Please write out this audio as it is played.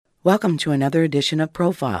Welcome to another edition of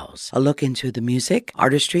Profiles, a look into the music,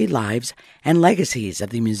 artistry, lives, and legacies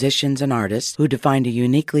of the musicians and artists who defined a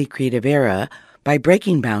uniquely creative era by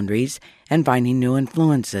breaking boundaries and finding new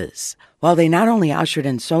influences. While they not only ushered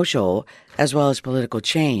in social as well as political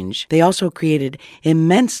change, they also created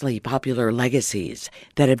immensely popular legacies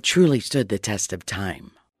that have truly stood the test of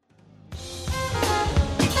time.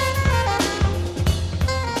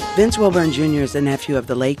 Vince Wilburn Jr. is the nephew of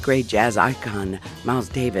the late great jazz icon Miles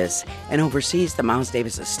Davis and oversees the Miles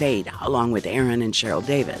Davis estate along with Aaron and Cheryl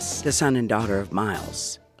Davis, the son and daughter of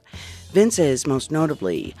Miles. Vince is most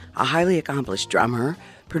notably a highly accomplished drummer,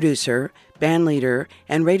 producer, band leader,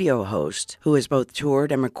 and radio host who has both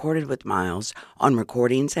toured and recorded with Miles on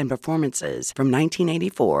recordings and performances from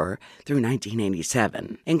 1984 through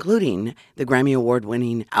 1987, including the Grammy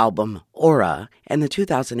Award-winning album Aura and the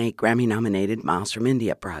 2008 Grammy-nominated Miles from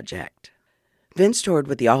India project. Vince toured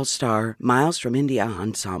with the all-star Miles from India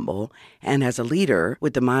Ensemble and as a leader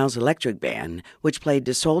with the Miles Electric Band, which played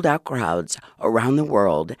to sold-out crowds around the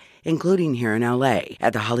world, including here in L.A.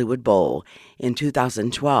 at the Hollywood Bowl in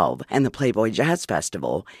 2012 and the Playboy Jazz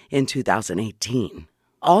Festival in 2018.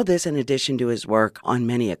 All this in addition to his work on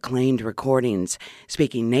many acclaimed recordings,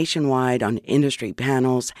 speaking nationwide on industry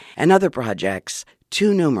panels and other projects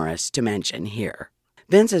too numerous to mention here.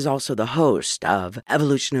 Vince is also the host of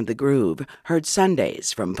Evolution of the Groove, heard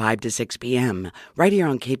Sundays from 5 to 6 p.m., right here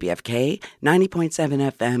on KPFK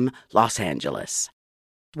 90.7 FM, Los Angeles.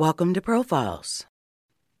 Welcome to Profiles.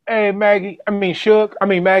 Hey, Maggie.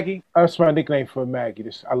 Maggie. That's my nickname for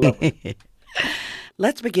Maggie. I love it.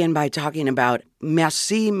 Let's begin by talking about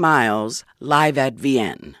Merci Miles live at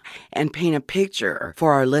Vienne and paint a picture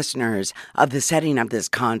for our listeners of the setting of this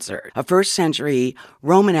concert, a first-century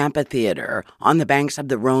Roman amphitheater on the banks of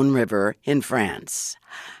the Rhone River in France.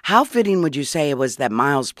 How fitting would you say it was that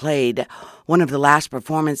Miles played one of the last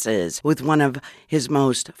performances with one of his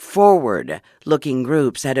most forward-looking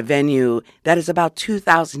groups at a venue that is about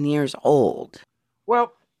 2,000 years old?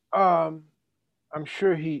 Well, I'm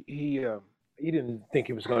sure he didn't think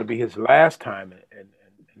it was going to be his last time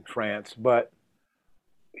in France, but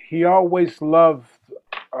he always loved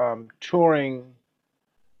touring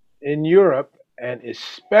in Europe and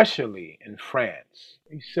especially in France.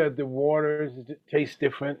 He said the waters taste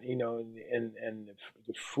different, and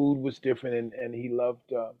the food was different, and he loved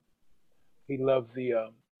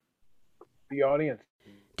the audience.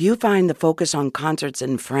 Do you find the focus on concerts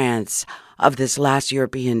in France of this last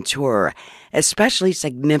European tour especially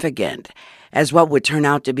significant as what would turn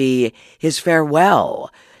out to be his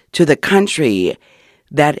farewell to the country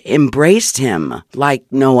that embraced him like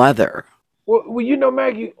no other? Well,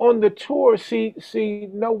 Maggie, on the tour, see,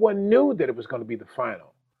 no one knew that it was going to be the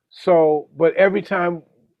final. So, but every time,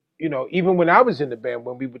 even when I was in the band,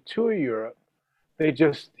 when we would tour Europe, they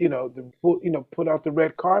just, put out the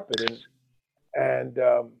red carpet, and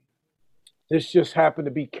this just happened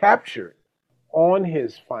to be captured on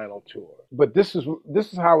his final tour. But this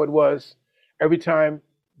is how it was every time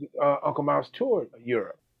Uncle Miles toured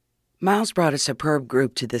Europe. Miles brought a superb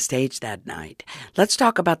group to the stage that night. Let's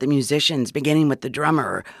talk about the musicians, beginning with the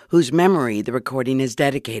drummer, whose memory the recording is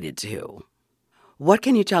dedicated to. What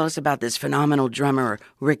can you tell us about this phenomenal drummer,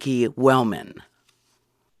 Ricky Wellman?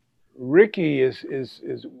 Ricky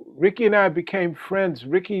Ricky and I became friends.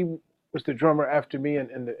 Ricky was the drummer after me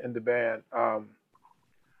in the band,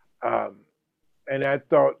 and I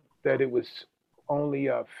thought that it was only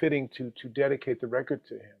fitting to dedicate the record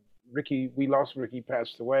to him. We lost Ricky,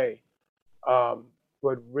 passed away,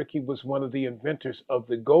 but Ricky was one of the inventors of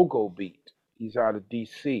the go-go beat. He's out of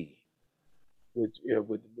D.C. with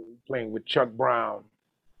playing with Chuck Brown,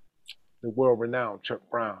 the world-renowned Chuck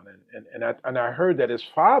Brown, and I heard that his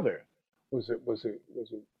father was a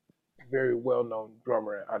very well-known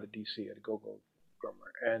drummer out of D.C., a go-go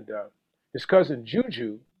drummer, and his cousin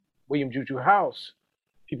Juju, William Juju House,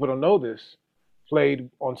 people don't know this, played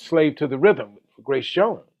on Slave to the Rhythm for Grace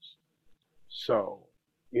Jones. So,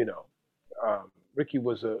 Ricky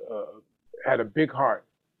had a big heart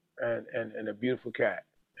and a beautiful cat,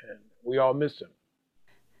 and we all miss him.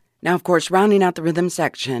 Now, of course, rounding out the rhythm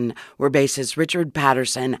section were bassists Richard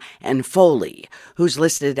Patterson and Foley, who's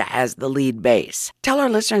listed as the lead bass. Tell our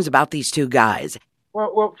listeners about these two guys.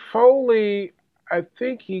 Well, Foley, I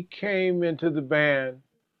think he came into the band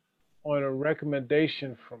on a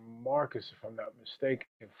recommendation from Marcus, if I'm not mistaken.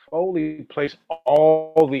 Foley plays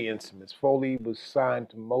all the instruments. Foley was signed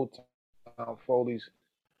to Motown. Foley's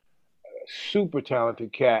a super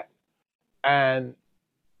talented cat, and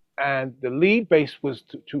the lead bass was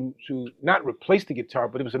to not replace the guitar,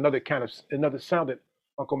 but it was another sound that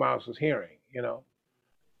Uncle Miles was hearing,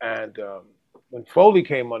 and when Foley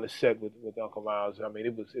came on the set with Uncle Miles, I mean,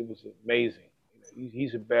 it was amazing.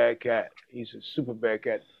 He's a bad cat. He's a super bad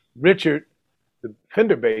cat. Richard, the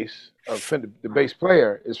Fender bass, Fender, the bass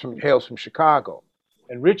player, hails from Chicago,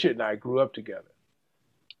 and Richard and I grew up together.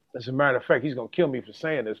 As a matter of fact, he's gonna kill me for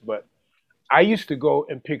saying this, but I used to go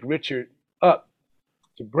and pick Richard up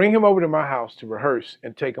to bring him over to my house to rehearse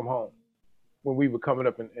and take him home when we were coming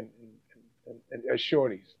up as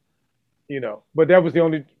shorties, But that was the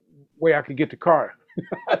only way I could get the car,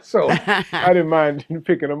 so I didn't mind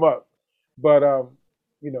picking him up. But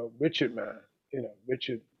Richard, man,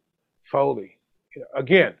 Richard Foley,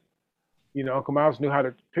 again, Uncle Miles knew how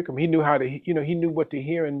to pick him. He knew how to, he knew what to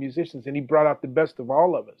hear in musicians, and he brought out the best of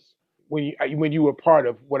all of us when you were part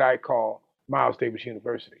of what I call Miles Davis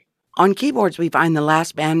University. On keyboards, we find the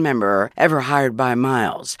last band member ever hired by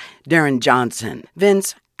Miles, Darren Johnson.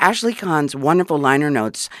 Vince, Ashley Kahn's wonderful liner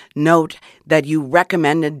notes note that you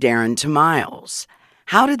recommended Darren to Miles.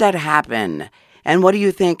 How did that happen? And what do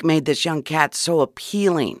you think made this young cat so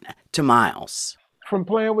appealing to Miles? From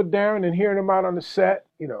playing with Darren and hearing him out on the set,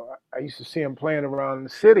 I used to see him playing around the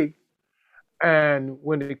city. And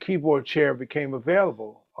when the keyboard chair became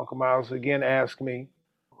available, Uncle Miles again asked me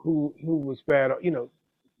who was bad,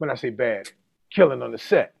 when I say bad, killing on the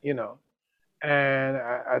set, And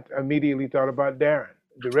I immediately thought about Darren.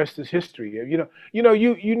 The rest is history.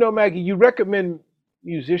 Maggie, you recommend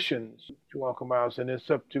musicians to Uncle Miles, and it's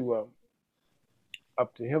up to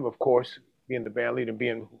him, of course, being the band leader and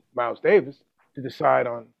being Miles Davis, to decide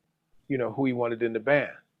on, who he wanted in the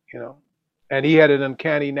band, And he had an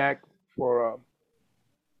uncanny knack for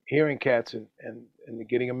hearing cats and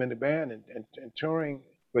getting them in the band and touring.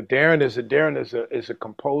 But Darren is a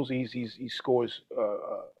composer. He scores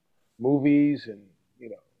movies, and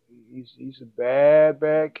he's a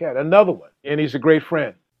bad cat. Another one, and he's a great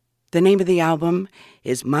friend. The name of the album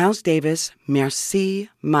is Miles Davis, Merci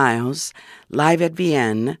Miles, live at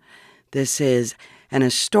Vienne. This is an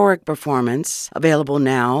historic performance available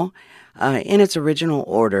now in its original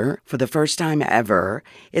order for the first time ever.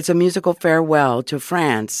 It's a musical farewell to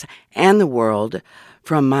France and the world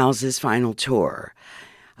from Miles's final tour,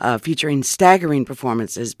 featuring staggering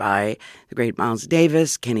performances by the great Miles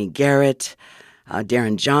Davis, Kenny Garrett,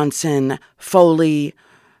 Darren Johnson, Foley,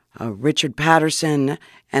 Richard Patterson,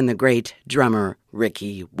 and the great drummer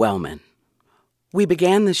Ricky Wellman. We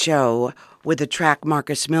began the show with a track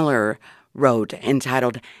Marcus Miller wrote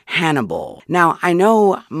entitled Hannibal. Now, I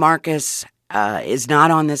know Marcus is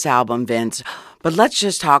not on this album, Vince, but let's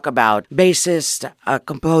just talk about bassist,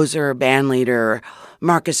 composer, bandleader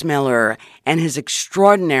Marcus Miller and his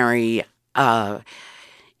extraordinary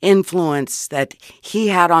influence that he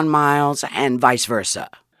had on Miles and vice versa.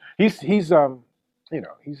 He's the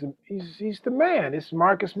man. It's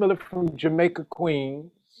Marcus Miller from Jamaica, Queens.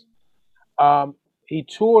 He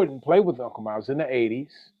toured and played with Uncle Miles in the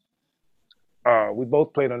 80s. We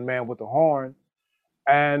both played on Man with the Horn.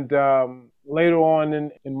 And later on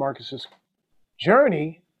in Marcus's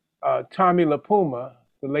journey, Tommy LaPuma,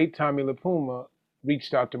 the late Tommy LaPuma,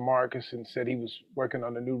 reached out to Marcus and said he was working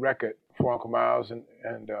on a new record for Uncle Miles and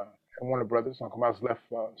Warner Brothers. Uncle Miles left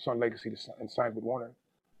Sun Legacy and signed with Warner.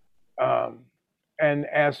 And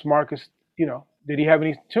asked Marcus, did he have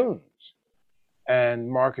any tunes?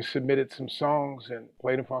 And Marcus submitted some songs and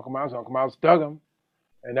played them for Uncle Miles. Uncle Miles dug them.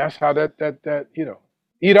 And that's how that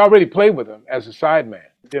he'd already played with him as a sideman.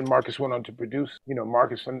 Then Marcus went on to produce,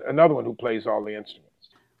 Marcus, another one who plays all the instruments.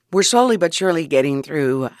 We're slowly but surely getting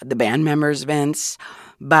through the band members, Vince,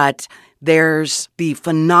 but there's the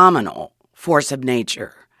phenomenal force of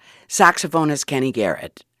nature, saxophonist Kenny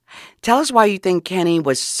Garrett. Tell us why you think Kenny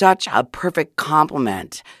was such a perfect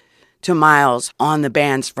complement to Miles on the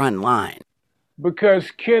band's front line.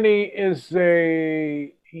 Because Kenny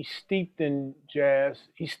he's steeped in jazz.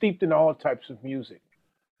 He's steeped in all types of music,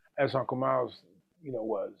 as Uncle Miles,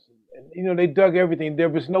 was. And, they dug everything. There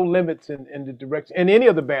was no limits in the direction, and any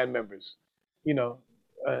of the band members,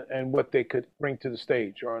 and what they could bring to the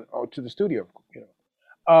stage or to the studio,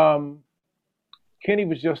 Kenny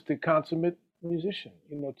was just a consummate musician,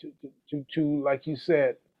 to like you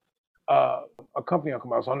said, accompany Uncle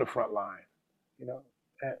Miles on the front line,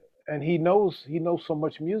 and he knows so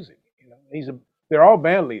much music. They're all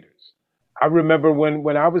band leaders. I remember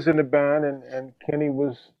when I was in the band and Kenny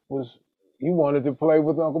was he wanted to play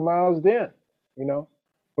with Uncle Miles then,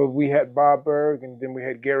 but we had Bob Berg and then we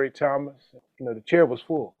had Gary Thomas. The chair was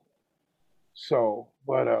full. So,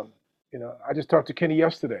 but I just talked to Kenny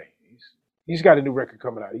yesterday. He's got a new record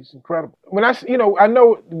coming out. He's incredible. When I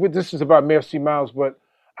know this is about Merci Miles, but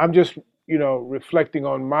I'm just, reflecting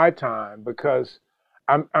on my time because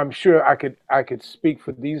I'm sure I could speak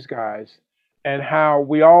for these guys and how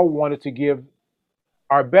we all wanted to give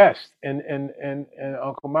our best, and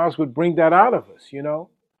Uncle Miles would bring that out of us,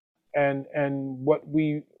 and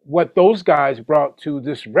what those guys brought to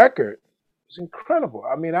this record was incredible.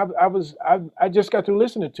 I mean, I just got through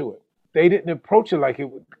listening to it. They didn't approach it like it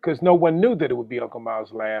would, because no one knew that it would be Uncle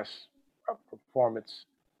Miles' last performance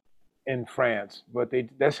in France, but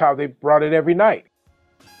that's how they brought it every night.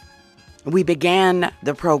 We began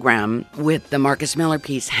the program with the Marcus Miller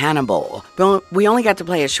piece, Hannibal, but we only got to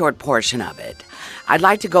play a short portion of it. I'd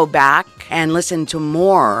like to go back and listen to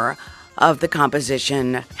more of the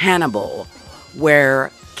composition Hannibal,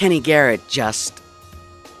 where Kenny Garrett just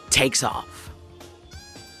takes off.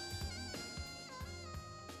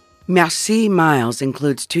 Merci Miles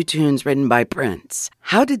includes 2 tunes written by Prince.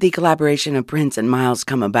 How did the collaboration of Prince and Miles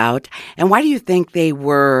come about, and why do you think they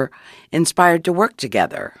were inspired to work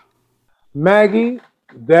together? Maggie,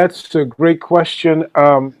 that's a great question.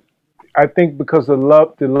 I think because of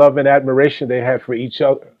the love and admiration they had for each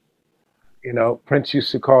other. Prince used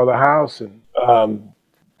to call the house, and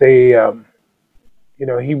they,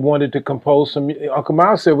 he wanted to compose some. Uncle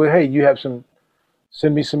Miles said, "Well, hey,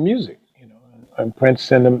 send me some music," and Prince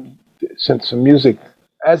sent some music,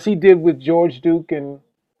 as he did with George Duke and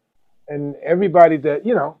everybody that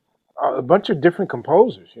a bunch of different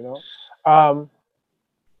composers,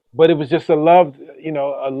 But it was just a love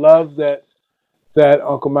that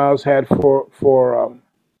Uncle Miles had for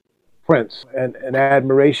Prince, and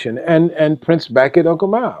admiration, and Prince back at Uncle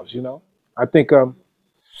Miles. I think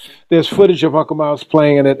there's footage of Uncle Miles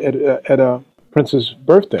playing at Prince's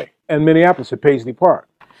birthday in Minneapolis at Paisley Park.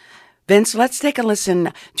 Vince, let's take a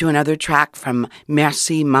listen to another track from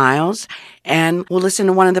Merci Miles, and we'll listen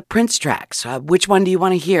to one of the Prince tracks. Which one do you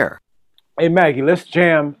want to hear? Hey Maggie, let's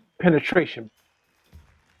jam Penetration.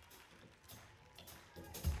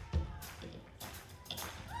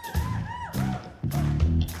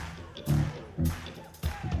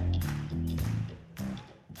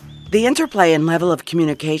 The interplay and level of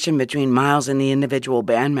communication between Miles and the individual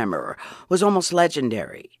band member was almost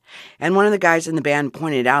legendary. And one of the guys in the band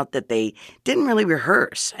pointed out that they didn't really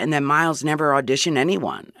rehearse and that Miles never auditioned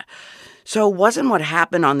anyone. So wasn't what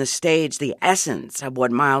happened on the stage the essence of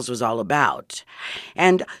what Miles was all about?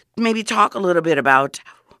 And maybe talk a little bit about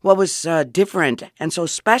what was different and so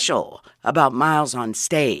special about Miles on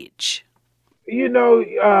stage.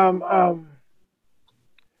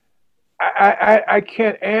 I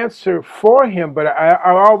can't answer for him, but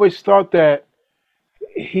I always thought that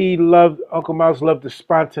Uncle Miles loved the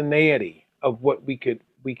spontaneity of what we could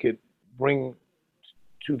bring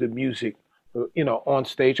to the music, on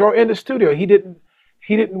stage or in the studio. He didn't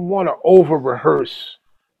want to over rehearse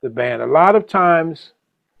the band. A lot of times,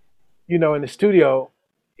 in the studio,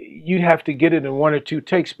 you'd have to get it in 1 or 2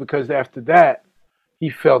 takes, because after that, he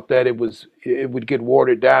felt that it would get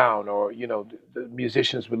watered down, or the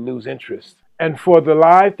musicians would lose interest. And for the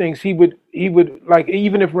live things, he would like,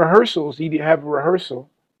 even if rehearsals, he'd have a rehearsal,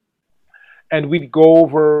 and we'd go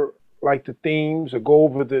over like the themes or go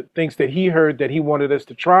over the things that he heard that he wanted us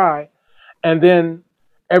to try, and then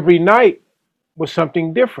every night was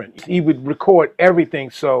something different. He would record everything,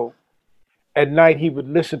 so at night he would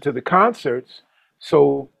listen to the concerts.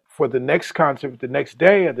 So for the next concert, the next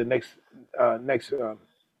day, or the next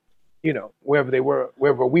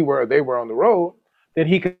wherever we were, they were on the road, then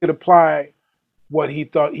he could apply what he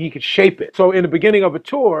thought, he could shape it. So in the beginning of a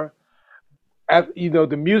tour,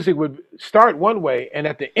 the music would start one way, and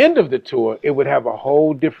at the end of the tour, it would have a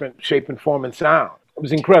whole different shape and form and sound. It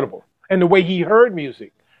was incredible. And the way he heard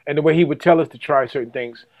music, and the way he would tell us to try certain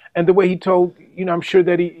things, and the way he told, I'm sure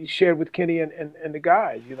that he shared with Kenny and the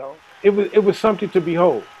guys, it was something to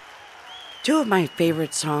behold. 2 of my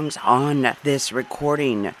favorite songs on this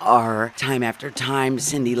recording are Time After Time,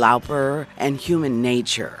 Cyndi Lauper, and Human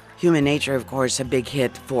Nature. Human Nature, of course, a big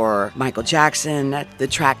hit for Michael Jackson, the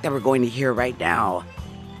track that we're going to hear right now.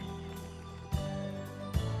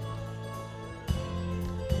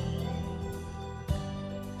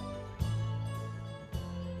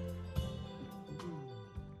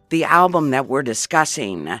 The album that we're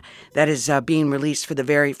discussing, that is being released for the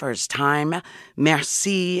very first time,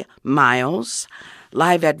 Merci Miles,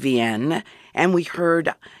 live at Vienne, and we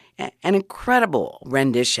heard an incredible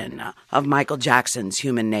rendition of Michael Jackson's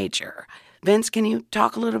Human Nature. Vince, can you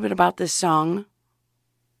talk a little bit about this song?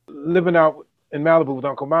 Living out in Malibu with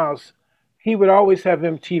Uncle Miles, he would always have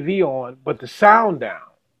MTV on, but the sound down.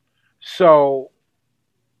 So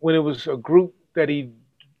when it was a group that he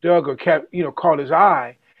dug or caught his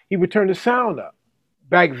eye, he would turn the sound up.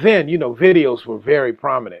 Back then, videos were very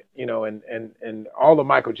prominent, and all of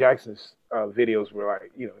Michael Jackson's videos were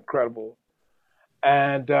like, incredible.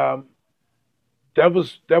 And that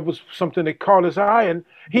was something that caught his eye, and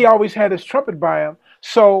he always had his trumpet by him.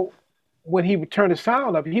 So when he would turn the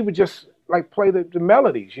sound up, he would just like play the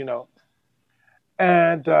melodies,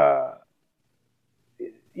 and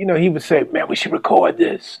he would say, "Man, we should record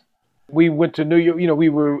this." We went to New York. We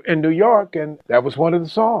were in New York, and that was one of the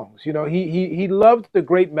songs. He loved the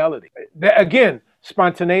great melody. Again,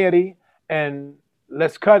 spontaneity and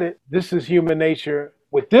let's cut it. This is human nature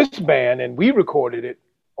with this band, and we recorded it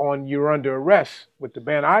on "You're Under Arrest" with the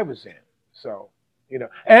band I was in. So,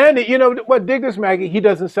 and what? Dig this, Maggie. He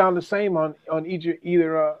doesn't sound the same on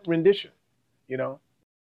either rendition.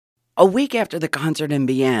 A week after the concert in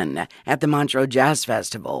Bienne at the Montreux Jazz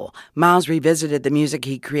Festival, Miles revisited the music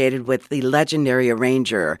he created with the legendary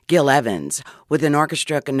arranger Gil Evans, with an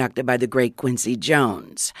orchestra conducted by the great Quincy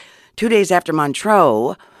Jones. 2 days after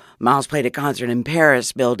Montreux, Miles played a concert in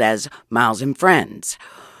Paris billed as Miles and Friends,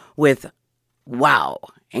 with,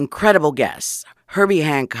 incredible guests: Herbie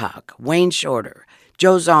Hancock, Wayne Shorter,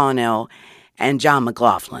 Joe Zawinul, and John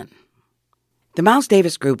McLaughlin. The Miles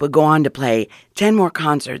Davis Group would go on to play 10 more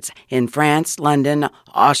concerts in France, London,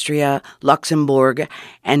 Austria, Luxembourg,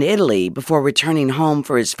 and Italy before returning home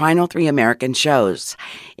for his final 3 American shows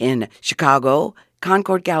in Chicago,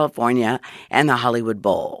 Concord, California, and the Hollywood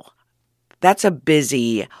Bowl. That's a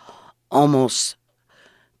busy, almost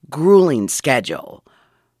grueling schedule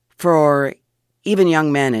for even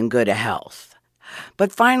young men in good health.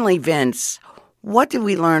 But finally, Vince, what did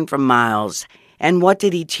we learn from Miles? And what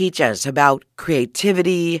did he teach us about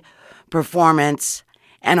creativity, performance,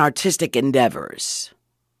 and artistic endeavors?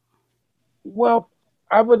 Well,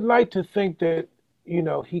 I would like to think that,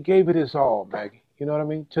 he gave it his all, Maggie. You know what I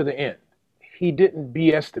mean? To the end. He didn't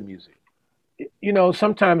BS the music.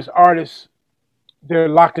 Sometimes artists, they're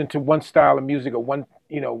locked into one style of music or one,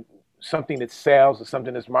 something that sells or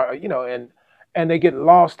something that's, and they get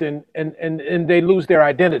lost and they lose their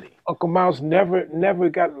identity. Uncle Miles never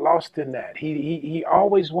got lost in that. He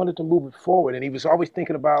always wanted to move it forward, and he was always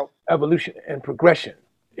thinking about evolution and progression.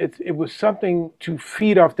 It was something to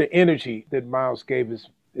feed off the energy that Miles gave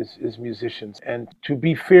his musicians, and to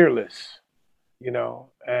be fearless,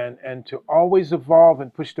 and to always evolve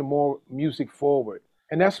and push the more music forward.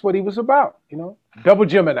 And that's what he was about, Double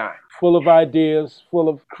Gemini, full of ideas, full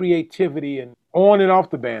of creativity, and on and off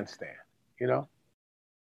the bandstand.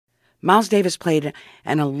 Miles Davis played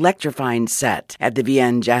an electrifying set at the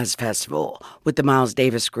Vienne Jazz Festival with the Miles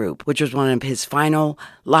Davis Group, which was one of his final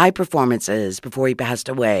live performances before he passed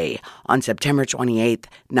away on September 28,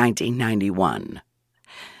 1991.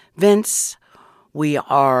 Vince, we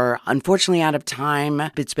are unfortunately out of time.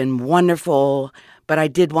 It's been wonderful, but I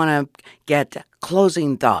did want to get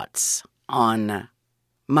closing thoughts on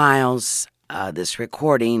Miles, this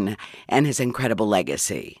recording, and his incredible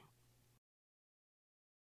legacy.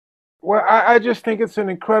 Well, I just think it's an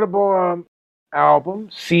incredible album,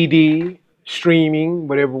 CD, streaming,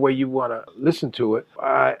 whatever way you want to listen to it.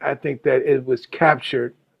 I think that it was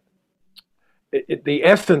captured, the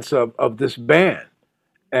essence of this band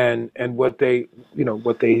and what they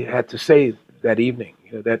had to say that evening,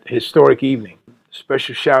 that historic evening.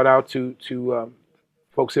 Special shout out to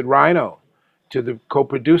folks at Rhino, to the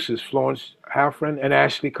co-producers, Florence Halfren and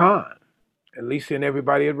Ashley Kahn. And Lisa and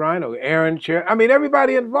everybody at Rhino, Aaron,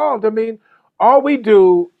 everybody involved. All we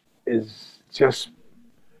do is just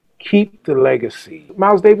keep the legacy.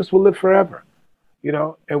 Miles Davis will live forever,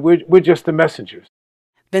 and we're just the messengers.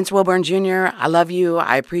 Vince Wilburn Jr., I love you.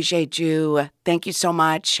 I appreciate you. Thank you so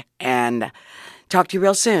much, and talk to you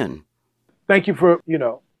real soon. Thank you for,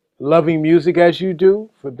 loving music as you do,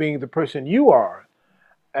 for being the person you are.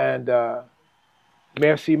 And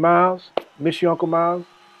merci, Miles. Miss you, Uncle Miles.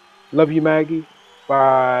 Love you, Maggie.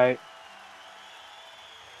 Bye.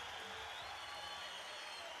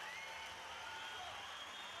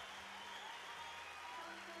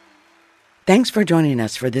 Thanks for joining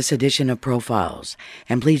us for this edition of Profiles,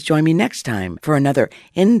 and please join me next time for another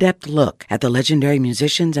in-depth look at the legendary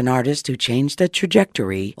musicians and artists who changed the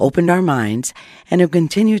trajectory, opened our minds, and have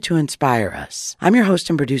continued to inspire us. I'm your host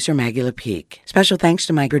and producer, Maggie Lepeak. Special thanks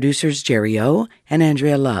to my producers, Jerry O and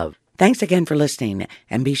Andrea Love. Thanks again for listening,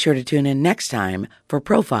 and be sure to tune in next time for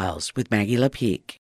Profiles with Maggie Lepeak.